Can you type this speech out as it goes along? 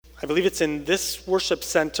I believe it's in this worship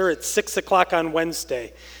center at 6 o'clock on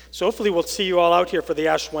Wednesday. So hopefully we'll see you all out here for the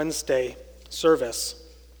Ash Wednesday service.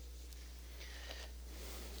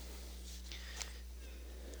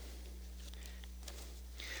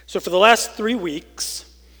 So for the last 3 weeks,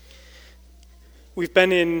 we've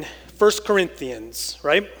been in 1 Corinthians,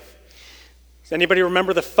 right? Does anybody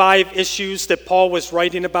remember the 5 issues that Paul was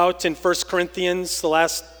writing about in 1 Corinthians,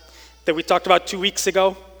 that we talked about 2 weeks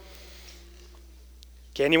ago?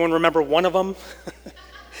 Can anyone remember one of them?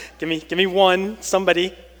 give me one,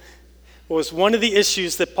 somebody. What was one of the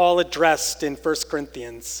issues that Paul addressed in 1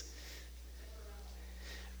 Corinthians?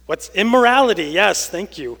 What's immorality? Yes,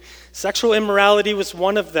 thank you. Sexual immorality was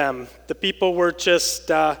one of them. The people were just,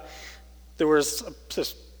 there was a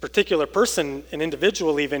particular person, an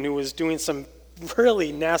individual even, who was doing some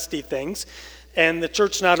really nasty things. And the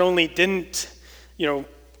church not only didn't,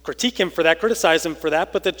 critique him for that, criticize him for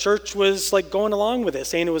that, but the church was like going along with it,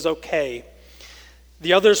 saying it was okay.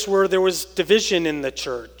 The others there was division in the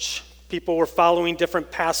church. People were following different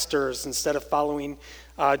pastors instead of following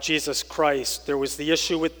Jesus Christ. There was the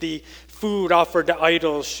issue with the food offered to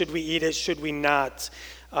idols. Should we eat it? Should we not?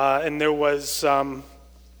 And there was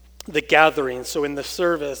the gathering. So in the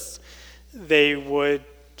service, they would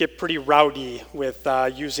get pretty rowdy with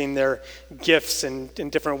using their gifts in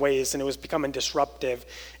different ways, and it was becoming disruptive.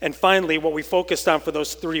 And finally, what we focused on for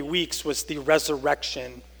those 3 weeks was the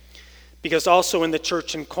resurrection. Because also in the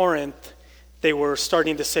church in Corinth, they were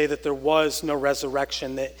starting to say that there was no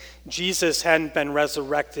resurrection, that Jesus hadn't been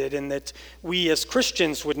resurrected, and that we as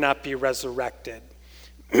Christians would not be resurrected.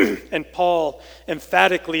 And Paul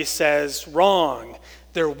emphatically says, wrong.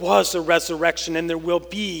 There was a resurrection, and there will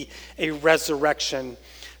be a resurrection.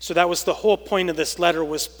 So that was the whole point of this letter,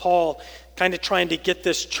 was Paul kind of trying to get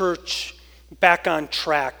this church back on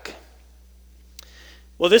track.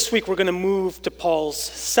 Well, this week we're going to move to Paul's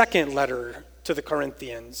second letter to the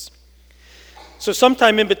Corinthians. So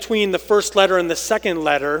sometime in between the first letter and the second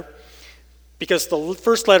letter, because the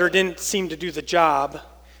first letter didn't seem to do the job,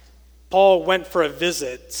 Paul went for a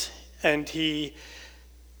visit, and he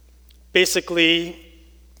basically,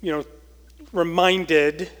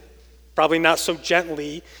 reminded, probably not so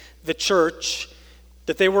gently, the church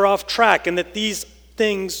that they were off track and that these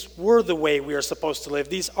things were the way we are supposed to live.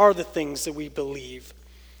 These are the things that we believe.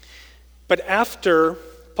 But after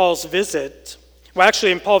Paul's visit,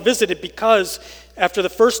 and Paul visited because after the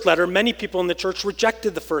first letter, many people in the church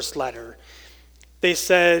rejected the first letter. They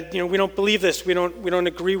said, we don't believe this. We don't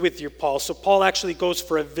agree with you, Paul. So Paul actually goes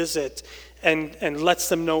for a visit and lets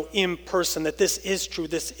them know in person that this is true.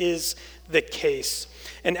 This is the case.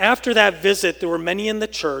 And after that visit, there were many in the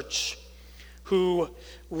church who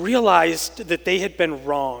realized that they had been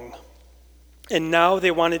wrong. And now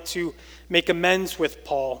they wanted to make amends with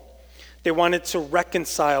Paul. They wanted to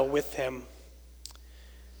reconcile with him.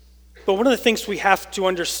 But one of the things we have to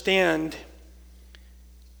understand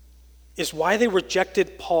is why they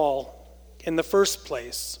rejected Paul in the first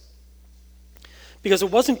place. Because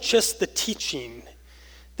it wasn't just the teaching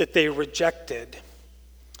that they rejected.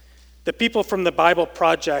 The people from the Bible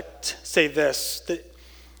Project say this.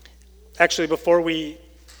 Actually, before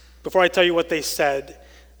I tell you what they said,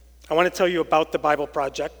 I want to tell you about the Bible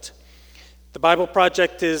Project. The Bible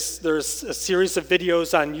Project there's a series of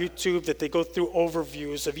videos on YouTube that they go through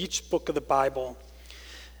overviews of each book of the Bible.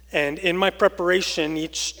 And in my preparation,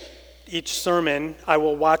 each sermon, I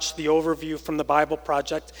will watch the overview from the Bible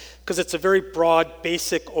Project because it's a very broad,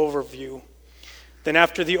 basic overview. Then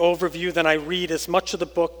after the overview, then I read as much of the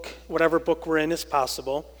book, whatever book we're in, as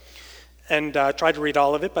possible, and try to read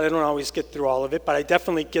all of it, but I don't always get through all of it. But I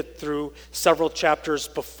definitely get through several chapters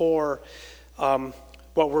before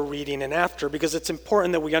what we're reading and after, because it's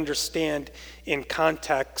important that we understand in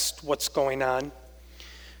context what's going on.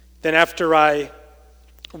 Then after I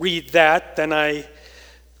read that, then I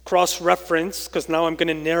cross-reference, because now I'm going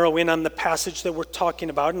to narrow in on the passage that we're talking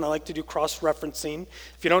about, and I like to do cross-referencing.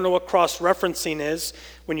 If you don't know what cross-referencing is,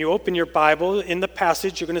 when you open your Bible, in the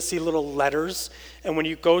passage, you're going to see little letters, and when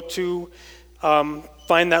you go to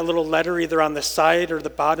find that little letter either on the side or the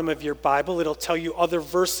bottom of your Bible, it'll tell you other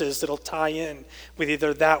verses that'll tie in with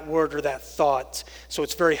either that word or that thought. So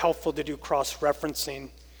it's very helpful to do cross-referencing.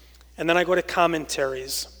 And then I go to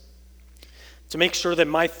commentaries to make sure that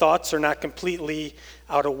my thoughts are not completely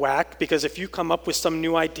out of whack, because if you come up with some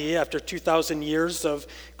new idea after 2,000 years of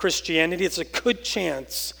Christianity, it's a good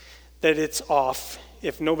chance that it's off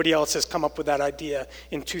if nobody else has come up with that idea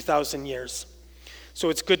in 2,000 years. So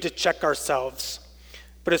it's good to check ourselves.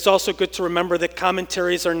 But it's also good to remember that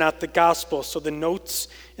commentaries are not the gospel. So the notes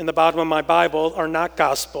in the bottom of my Bible are not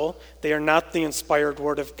gospel. They are not the inspired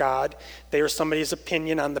word of God. They are somebody's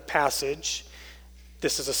opinion on the passage.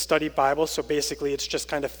 This is a study Bible, so basically it's just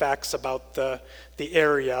kind of facts about the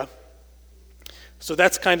area. So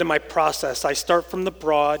that's kind of my process. I start from the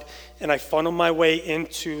broad, and I funnel my way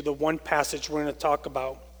into the one passage we're going to talk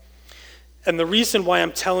about. And the reason why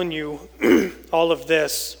I'm telling you all of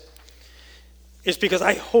this is because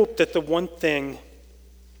I hope that the one thing,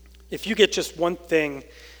 if you get just one thing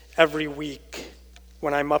every week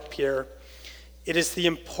when I'm up here, it is the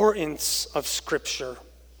importance of Scripture.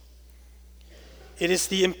 It is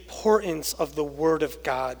the importance of the Word of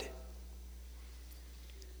God.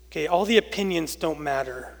 Okay, all the opinions don't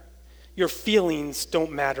matter. Your feelings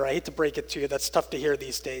don't matter. I hate to break it to you. That's tough to hear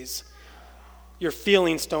these days. Your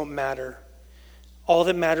feelings don't matter. All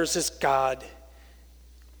that matters is God.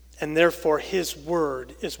 And therefore, His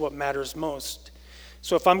Word is what matters most.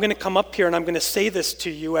 So if I'm going to come up here and I'm going to say this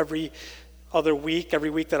to you every week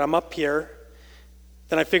that I'm up here,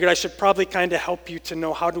 then I figured I should probably kind of help you to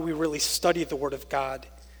know, how do we really study the Word of God?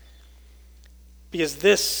 Because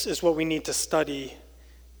this is what we need to study,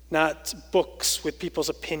 not books with people's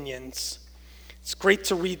opinions. It's great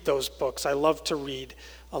to read those books. I love to read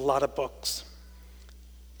a lot of books.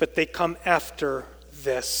 But they come after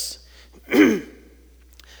this.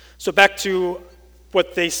 So back to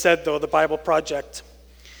what they said, though, the Bible Project.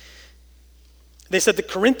 They said the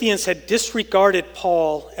Corinthians had disregarded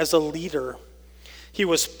Paul as a leader. He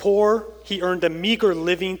was poor. He earned a meager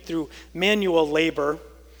living through manual labor.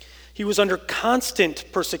 He was under constant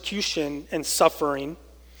persecution and suffering.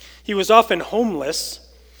 He was often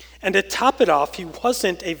homeless. And to top it off, he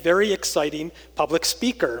wasn't a very exciting public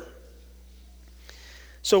speaker.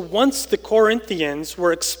 So once the Corinthians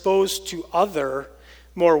were exposed to other,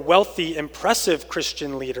 more wealthy, impressive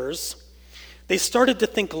Christian leaders, they started to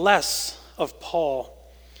think less of Paul.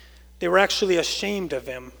 They were actually ashamed of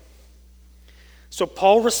him. So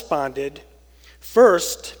Paul responded,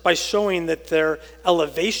 first by showing that their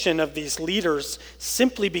elevation of these leaders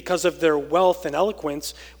simply because of their wealth and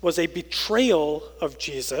eloquence was a betrayal of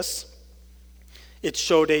Jesus. It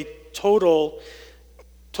showed a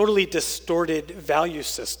totally distorted value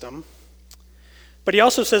system. But he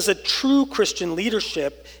also says that true Christian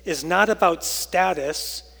leadership is not about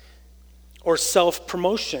status or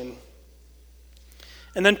self-promotion.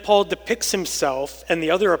 And then Paul depicts himself and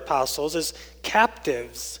the other apostles as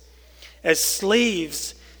captives, as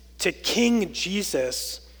slaves to King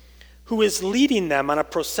Jesus, who is leading them on a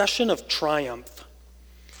procession of triumph.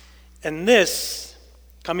 And this,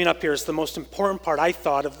 coming up here, is the most important part, I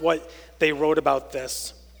thought, of what they wrote about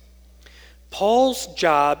this. Paul's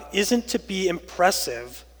job isn't to be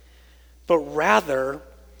impressive, but rather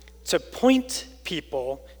to point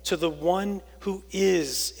people to the one who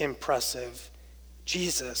is impressive,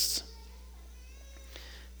 Jesus.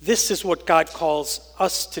 This is what God calls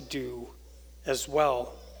us to do as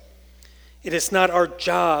well. It is not our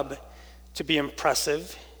job to be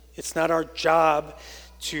impressive. It's not our job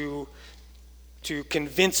to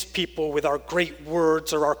convince people with our great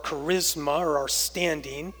words or our charisma or our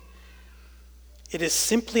standing. It is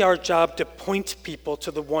simply our job to point people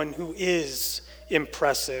to the one who is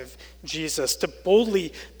impressive, Jesus, to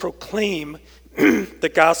boldly proclaim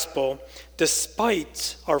the gospel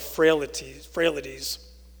despite our frailties,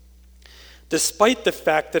 despite the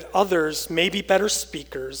fact that others may be better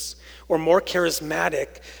speakers or more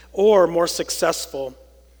charismatic or more successful.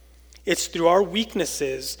 It's through our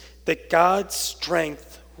weaknesses that God's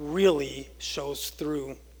strength really shows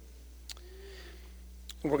through.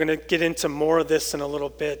 We're going to get into more of this in a little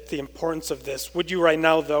bit, the importance of this. Would you right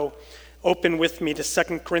now, though, open with me to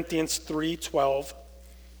 2 Corinthians 3:12.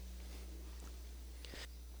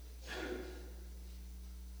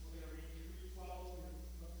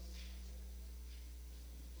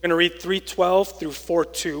 We're going to read 3:12 through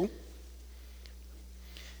 4:2.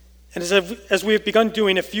 And as we have begun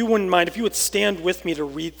doing, if you wouldn't mind, if you would stand with me to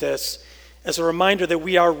read this as a reminder that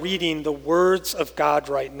we are reading the words of God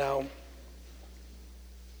right now.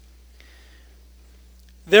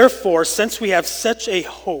 Therefore, since we have such a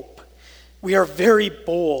hope, we are very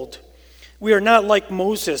bold. We are not like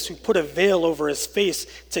Moses, who put a veil over his face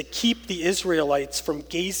to keep the Israelites from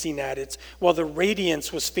gazing at it while the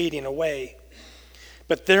radiance was fading away.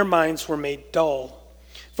 But their minds were made dull.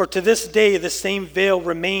 For to this day the same veil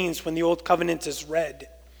remains when the old covenant is read.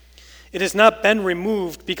 It has not been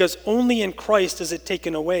removed because only in Christ is it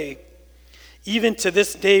taken away. Even to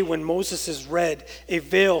this day when Moses is read, a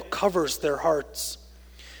veil covers their hearts.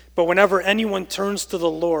 But whenever anyone turns to the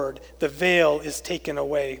Lord, the veil is taken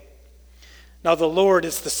away. Now the Lord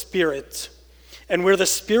is the Spirit, and where the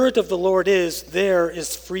Spirit of the Lord is, there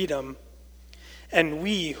is freedom. And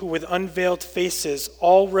we, who with unveiled faces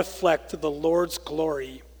all reflect the Lord's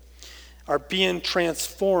glory, are being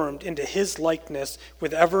transformed into his likeness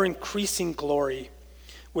with ever-increasing glory,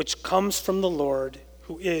 which comes from the Lord,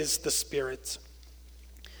 who is the Spirit.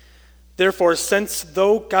 Therefore, since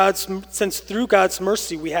through God's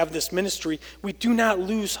mercy we have this ministry, we do not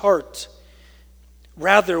lose heart.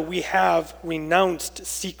 Rather, we have renounced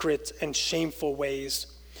secret and shameful ways.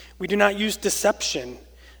 We do not use deception,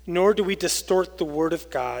 nor do we distort the word of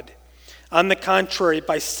God. On the contrary,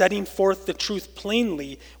 by setting forth the truth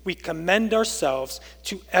plainly, we commend ourselves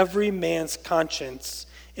to every man's conscience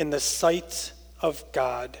in the sight of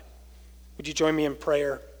God. Would you join me in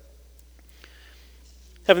prayer?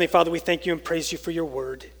 Heavenly Father, we thank you and praise you for your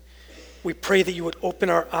word. We pray that you would open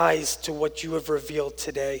our eyes to what you have revealed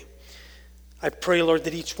today. I pray, Lord,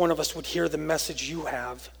 that each one of us would hear the message you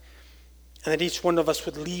have, and that each one of us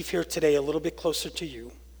would leave here today a little bit closer to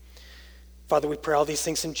you. Father, we pray all these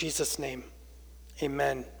things in Jesus' name.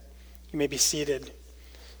 Amen. You may be seated.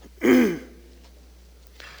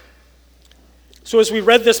 So as we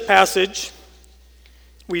read this passage,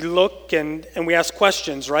 we look and we ask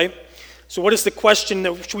questions, right? So what is the question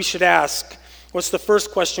that we should ask? What's the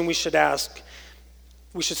first question we should ask?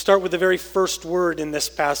 We should start with the very first word in this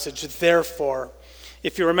passage, therefore.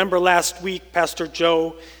 If you remember last week, Pastor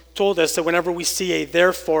Joe told us that whenever we see a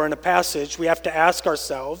therefore in a passage, we have to ask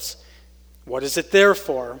ourselves, what is it there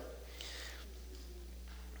for?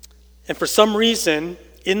 And for some reason,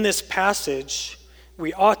 in this passage,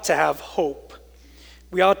 we ought to have hope.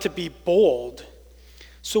 We ought to be bold.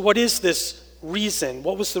 So what is this reason?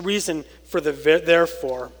 What was the reason for the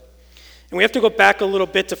therefore? And we have to go back a little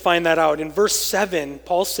bit to find that out. In verse 7,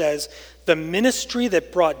 Paul says, the ministry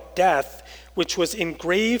that brought death, which was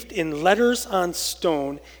engraved in letters on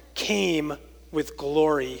stone, came with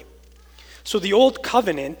glory. So the old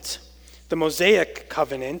covenant, the Mosaic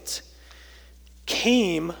covenant,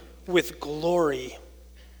 came with glory.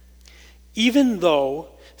 Even though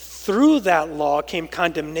through that law came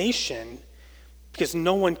condemnation, because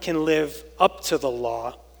no one can live up to the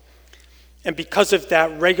law. And because of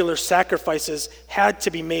that, regular sacrifices had to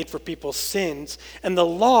be made for people's sins. And the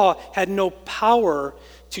law had no power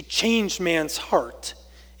to change man's heart.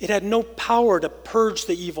 It had no power to purge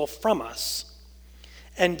the evil from us.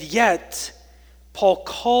 And yet, Paul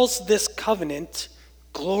calls this covenant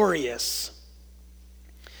glorious.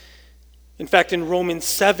 In fact, in Romans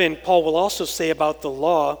 7, Paul will also say about the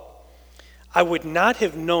law, I would not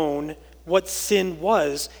have known what sin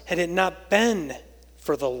was had it not been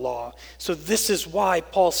for the law. So this is why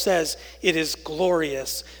Paul says it is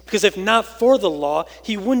glorious. Because if not for the law,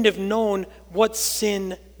 he wouldn't have known what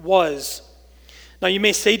sin was. Now you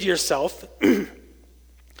may say to yourself,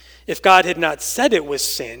 if God had not said it was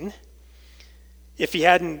sin, if he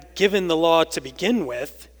hadn't given the law to begin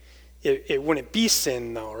with, it wouldn't be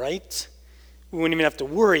sin though, right? We wouldn't even have to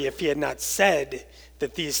worry if he had not said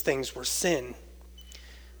that these things were sin.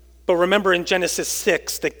 But remember in Genesis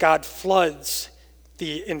 6 that God floods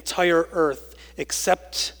the entire earth,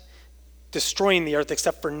 destroying the earth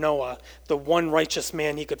except for Noah, the one righteous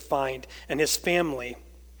man he could find, and his family.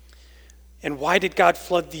 And why did God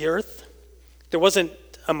flood the earth? There wasn't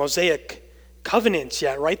a Mosaic covenant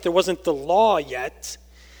yet, right? There wasn't the law yet.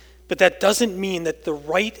 But that doesn't mean that the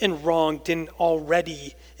right and wrong didn't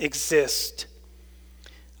already exist.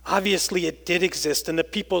 Obviously, it did exist, and the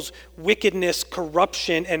people's wickedness,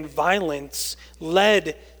 corruption, and violence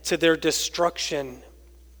led to their destruction.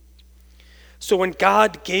 So when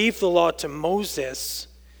God gave the law to Moses,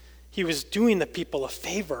 he was doing the people a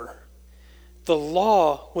favor. The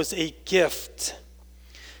law was a gift.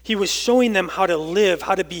 He was showing them how to live,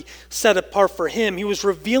 how to be set apart for him. He was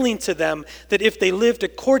revealing to them that if they lived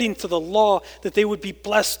according to the law, that they would be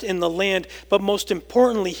blessed in the land. But most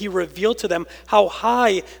importantly, he revealed to them how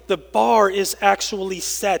high the bar is actually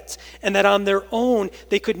set, and that on their own,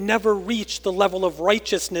 they could never reach the level of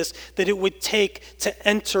righteousness that it would take to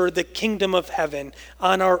enter the kingdom of heaven.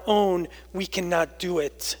 On our own, we cannot do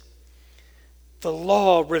it. The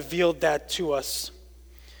law revealed that to us.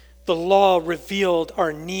 The law revealed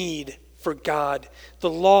our need for God.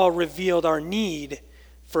 The law revealed our need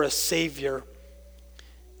for a Savior.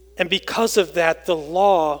 And because of that, the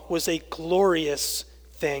law was a glorious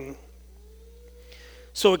thing.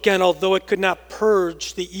 So again, although it could not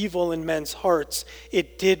purge the evil in men's hearts,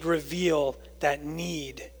 it did reveal that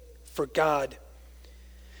need for God.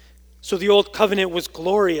 So the old covenant was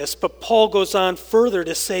glorious, but Paul goes on further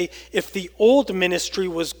to say, if the old ministry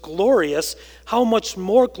was glorious, how much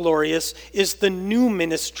more glorious is the new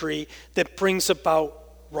ministry that brings about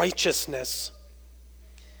righteousness?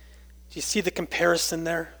 Do you see the comparison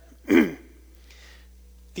there?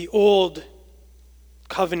 The old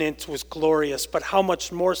covenant was glorious, but how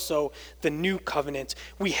much more so the new covenant?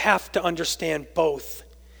 We have to understand both.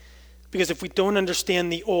 Because if we don't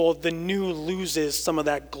understand the old, the new loses some of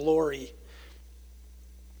that glory.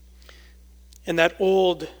 And that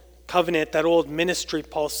old covenant, that old ministry,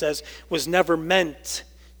 Paul says, was never meant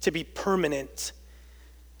to be permanent.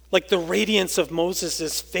 Like the radiance of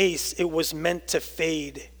Moses' face, it was meant to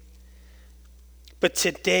fade. But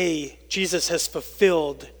today, Jesus has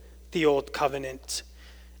fulfilled the old covenant.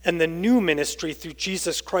 And the new ministry through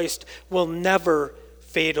Jesus Christ will never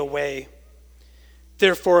fade away.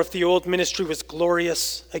 Therefore, if the old ministry was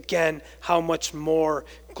glorious, again, how much more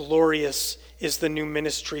glorious is the new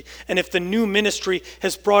ministry? And if the new ministry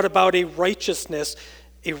has brought about a righteousness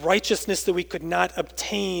that we could not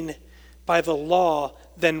obtain by the law,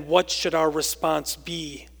 then what should our response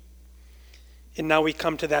be? And now we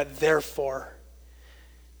come to that therefore.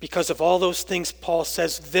 Because of all those things, Paul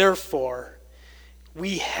says, therefore,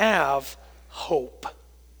 we have hope.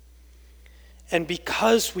 And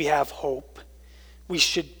because we have hope, we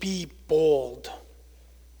should be bold.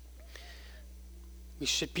 We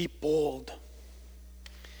should be bold.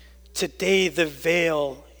 Today, the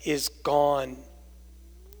veil is gone.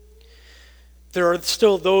 There are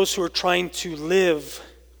still those who are trying to live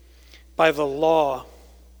by the law,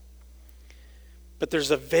 but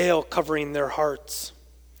there's a veil covering their hearts.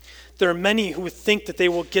 There are many who think that they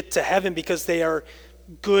will get to heaven because they are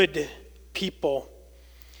good people.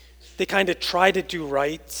 They kind of try to do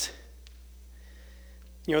right.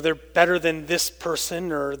 You know, they're better than this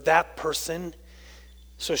person or that person.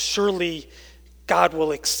 So surely God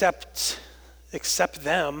will accept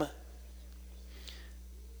them.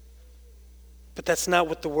 But that's not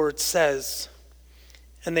what the word says.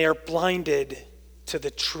 And they are blinded to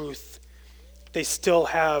the truth. They still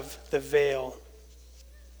have the veil.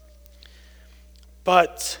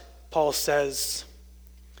 But, Paul says,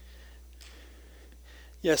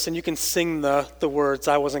 yes, and you can sing the words.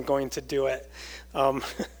 I wasn't going to do it. But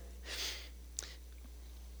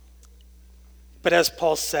as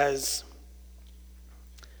Paul says,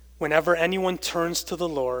 whenever anyone turns to the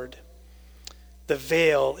Lord, the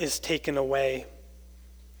veil is taken away,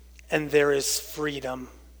 and there is freedom.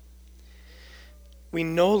 We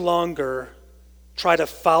no longer try to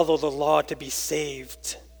follow the law to be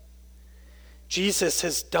saved. Jesus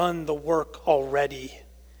has done the work already.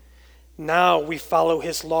 Now we follow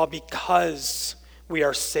his law because we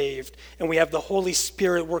are saved, and we have the Holy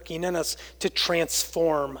Spirit working in us to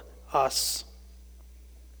transform us.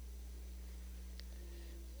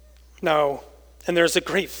 Now, and there's a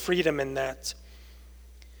great freedom in that.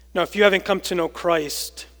 Now, if you haven't come to know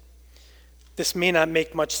Christ, this may not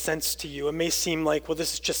make much sense to you. It may seem like, well,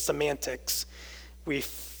 this is just semantics. We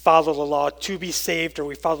follow the law to be saved, or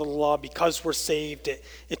we follow the law because we're saved.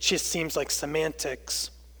 It just seems like semantics.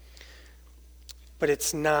 But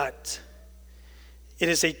it's not.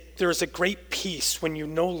 There is a great peace when you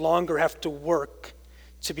no longer have to work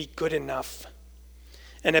to be good enough,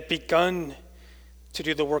 and have begun to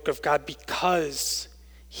do the work of God because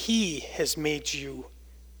he has made you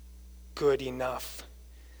good enough.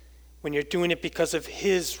 When you're doing it because of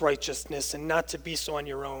his righteousness and not to be so on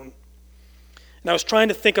your own. And I was trying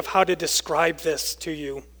to think of how to describe this to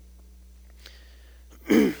you.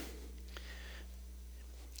 And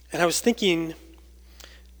I was thinking,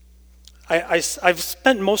 I've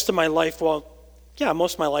spent most of my life now.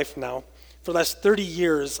 For the last 30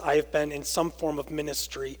 years, I have been in some form of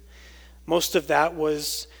ministry. Most of that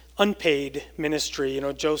was unpaid ministry. You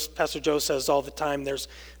know, Pastor Joe says all the time, there's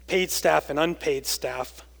paid staff and unpaid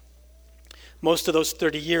staff. Most of those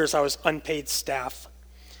 30 years, I was unpaid staff.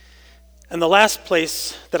 And the last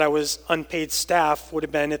place that I was unpaid staff would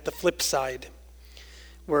have been at the Flip Side,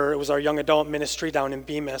 where it was our young adult ministry down in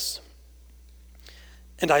Bemis.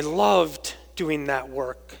 And I loved doing that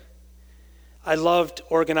work. I loved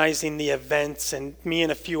organizing the events, and me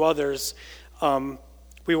and a few others,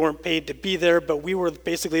 we weren't paid to be there, but we were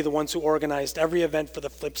basically the ones who organized every event for the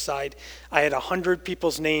Flip Side. I had 100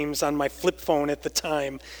 people's names on my flip phone at the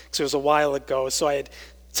time, because it was a while ago. So I had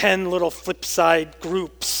 10 little Flip Side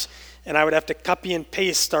groups, and I would have to copy and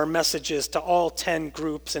paste our messages to all 10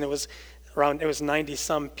 groups, and it was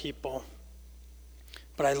 90-some people.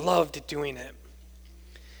 But I loved doing it.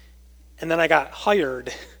 And then I got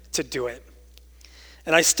hired to do it.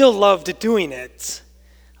 And I still loved doing it.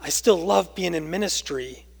 I still love being in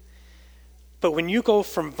ministry. But when you go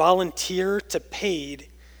from volunteer to paid,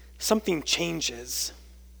 something changes.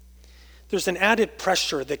 There's an added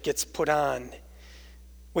pressure that gets put on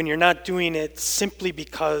when you're not doing it simply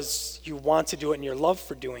because you want to do it and your love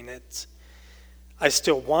for doing it. I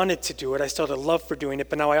still wanted to do it. I still had a love for doing it,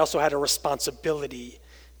 but now I also had a responsibility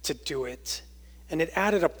to do it. And it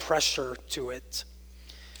added a pressure to it.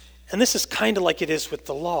 And this is kind of like it is with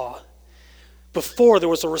the law. Before there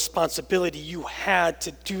was a responsibility, you had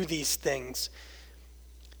to do these things.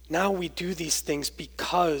 Now we do these things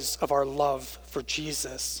because of our love for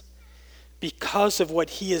Jesus. Because of what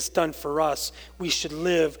he has done for us, we should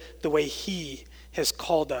live the way he has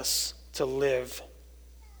called us to live.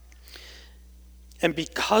 And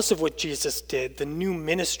because of what Jesus did, the new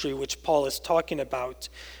ministry which Paul is talking about,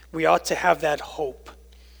 we ought to have that hope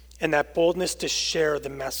and that boldness to share the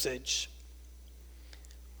message.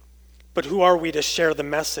 But who are we to share the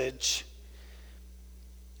message?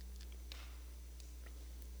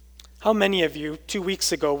 How many of you, 2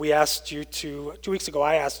 weeks ago I asked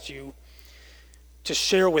you to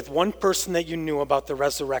share with one person that you knew about the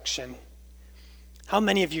resurrection. How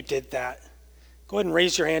many of you did that? Go ahead and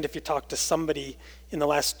raise your hand if you talked to somebody in the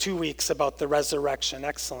last 2 weeks about the resurrection.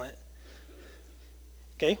 Excellent.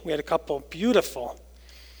 Okay, we had a couple. Beautiful.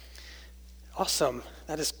 Awesome.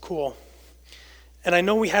 That is cool. And I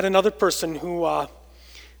know we had another person who,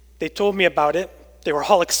 they told me about it. They were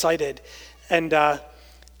all excited. And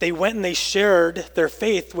they went and they shared their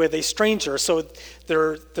faith with a stranger. So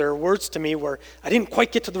their words to me were, I didn't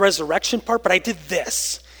quite get to the resurrection part, but I did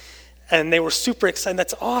this. And they were super excited.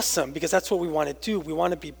 That's awesome, because that's what we want to do. We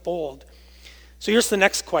want to be bold. So here's the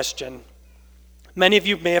next question. Many of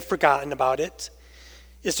you may have forgotten about it.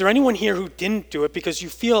 Is there anyone here who didn't do it because you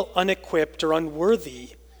feel unequipped or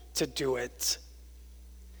unworthy to do it?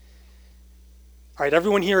 All right,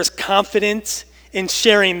 everyone here is confident in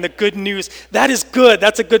sharing the good news. That is good.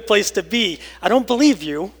 That's a good place to be. I don't believe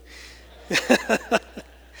you.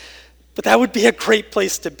 But that would be a great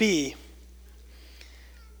place to be.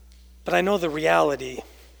 But I know the reality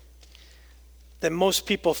that most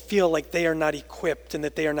people feel like they are not equipped and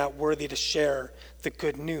that they are not worthy to share the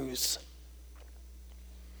good news.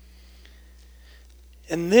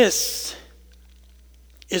 And this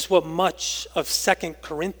is what much of 2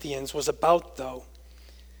 Corinthians was about, though.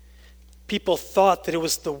 People thought that it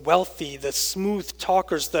was the wealthy, the smooth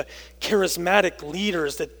talkers, the charismatic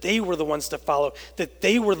leaders, that they were the ones to follow, that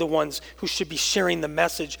they were the ones who should be sharing the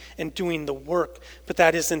message and doing the work. But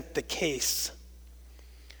that isn't the case.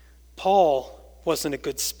 Paul wasn't a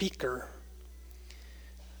good speaker,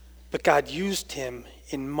 but God used him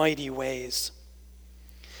in mighty ways.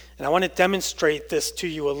 And I want to demonstrate this to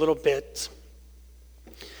you a little bit.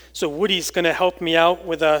 So Woody's going to help me out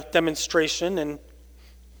with a demonstration, and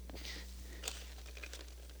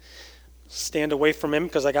stand away from him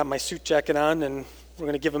because I got my suit jacket on, and we're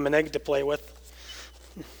going to give him an egg to play with.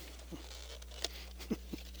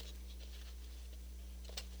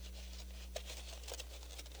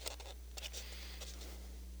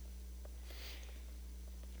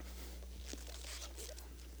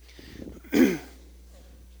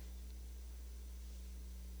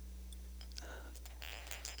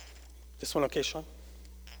 This one okay, Sean?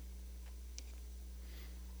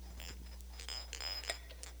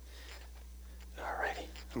 Alrighty.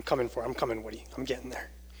 I'm coming, Woody. I'm getting there.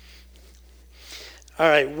 All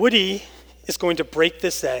right, Woody is going to break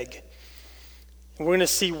this egg. And we're going to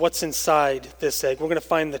see what's inside this egg. We're going to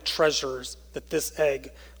find the treasures that this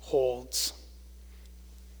egg holds.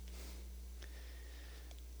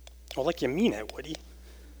 Oh, like you mean it, Woody.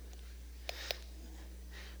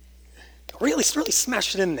 Really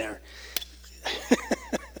smash it in there.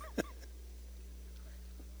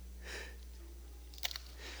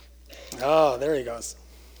 Oh, there he goes.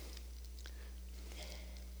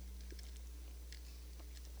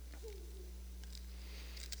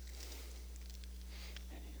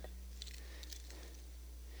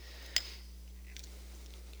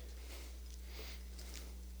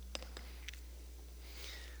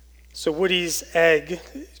 So Woody's egg,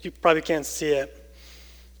 you probably can't see it,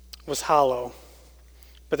 was hollow.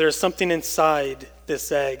 But there's something inside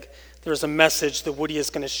this egg. There's a message that Woody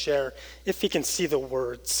is going to share, if he can see the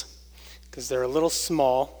words, because they're a little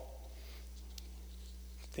small.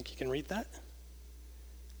 Think you can read that?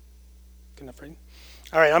 Good enough reading?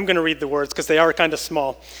 All right, I'm going to read the words because they are kind of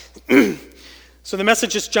small. So the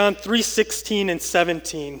message is John 3:16 and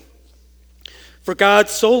 17. For God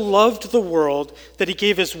so loved the world that he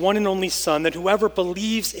gave his one and only Son, that whoever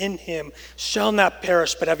believes in him shall not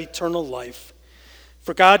perish but have eternal life.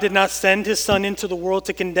 For God did not send his Son into the world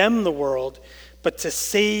to condemn the world, but to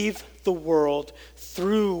save the world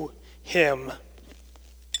through him.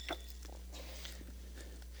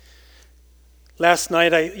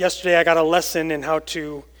 Yesterday I got a lesson in how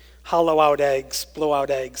to hollow out eggs, blow out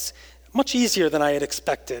eggs. Much easier than I had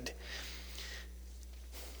expected.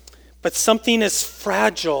 But something as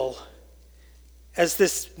fragile as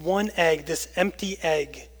this one egg, this empty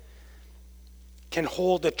egg, can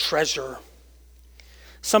hold a treasure.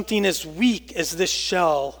 Something as weak as this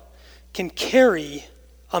shell can carry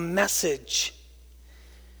a message.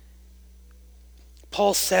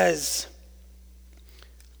 Paul says,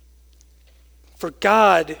 "For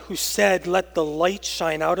God, who said, 'Let the light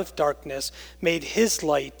shine out of darkness,' made his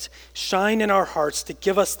light shine in our hearts to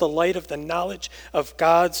give us the light of the knowledge of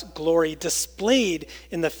God's glory displayed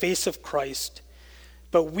in the face of Christ.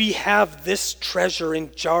 But we have this treasure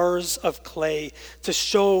in jars of clay to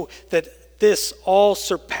show that this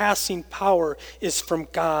all-surpassing power is from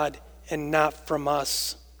God and not from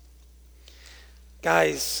us."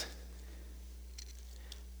 Guys,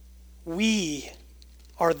 we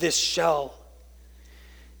are this shell.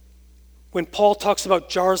 When Paul talks about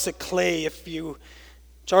jars of clay,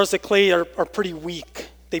 jars of clay are pretty weak.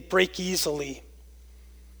 They break easily.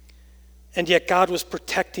 And yet God was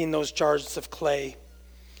protecting those jars of clay.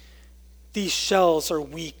 These shells are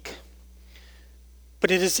weak.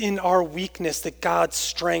 But it is in our weakness that God's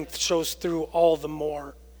strength shows through all the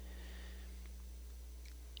more.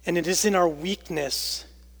 And it is in our weakness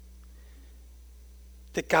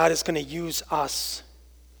that God is going to use us.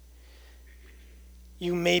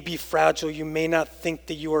 You may be fragile. You may not think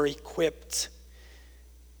that you are equipped.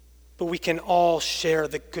 But we can all share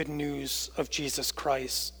the good news of Jesus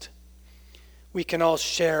Christ. We can all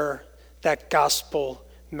share that gospel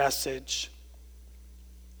message.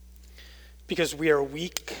 Because we are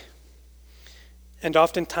weak, and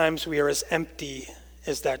oftentimes we are as empty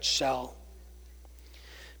as that shell.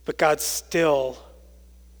 But God still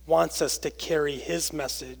wants us to carry his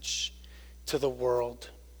message to the world.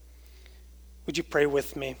 Would you pray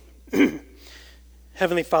with me?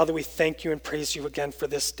 Heavenly Father, we thank you and praise you again for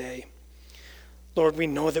this day. Lord, we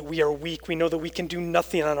know that we are weak. We know that we can do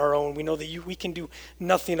nothing on our own. We know that we can do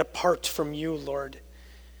nothing apart from you, Lord.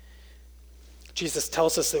 Jesus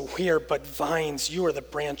tells us that we are but vines, you are the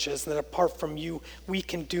branches, and that apart from you, we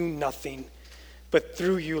can do nothing. But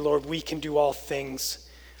through you, Lord, we can do all things.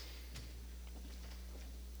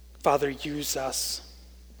 Father, use us.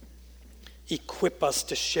 Equip us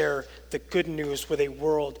to share the good news with a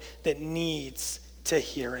world that needs to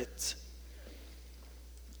hear it.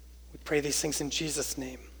 We pray these things in Jesus'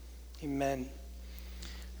 name. Amen.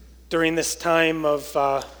 During this time of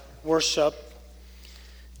worship,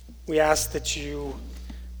 we ask that you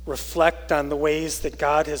reflect on the ways that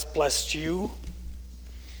God has blessed you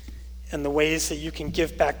and the ways that you can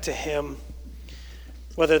give back to him,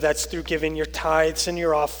 whether that's through giving your tithes and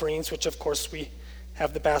your offerings, which of course we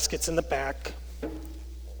have the baskets in the back,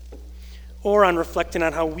 or on reflecting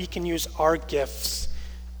on how we can use our gifts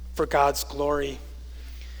for God's glory.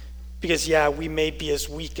 Because we may be as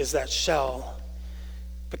weak as that shell,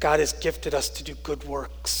 but God has gifted us to do good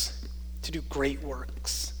works, to do great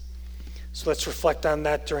works. So let's reflect on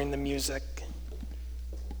that during the music.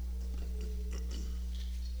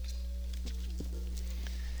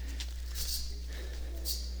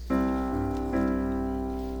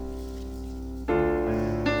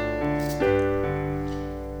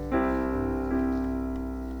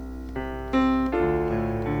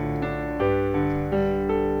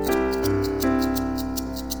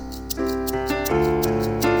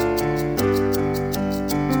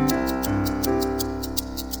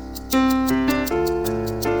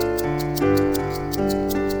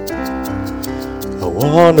 I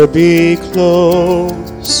wanna be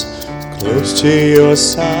close to your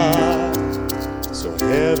side, so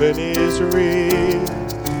heaven is real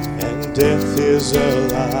and death is a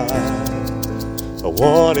lie. I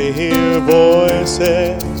wanna hear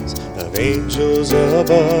voices of angels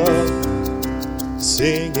above,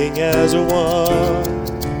 singing as one,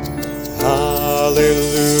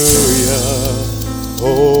 hallelujah,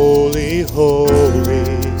 holy,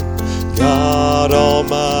 holy, God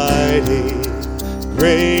Almighty,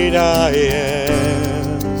 great I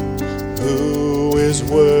am, who is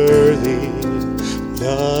worthy,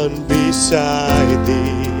 none beside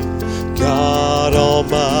thee, God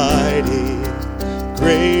Almighty,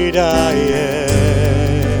 great I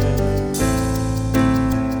am,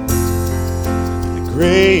 the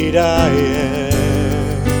great I am.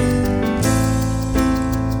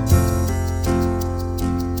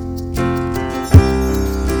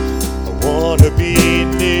 I want to be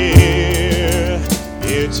near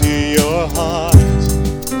to your heart,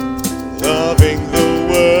 loving the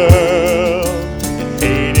world and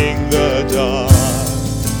hating the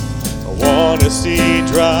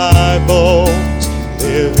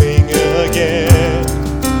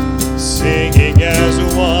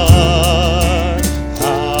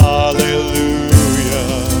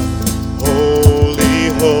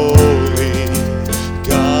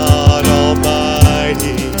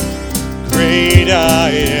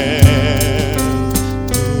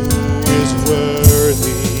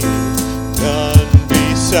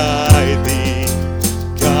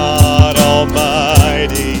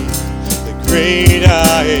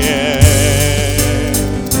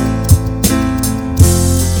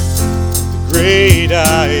great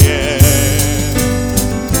I am.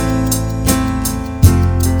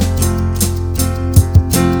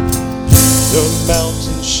 The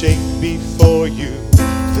mountains shake before you,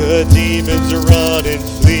 the demons run and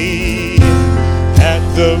flee. At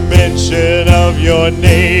the mention of your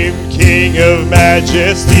name, King of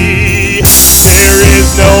majesty, there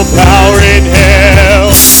is no power in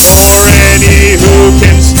hell or any who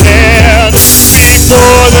can stand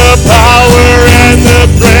before the power and the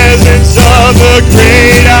presence of the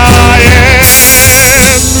great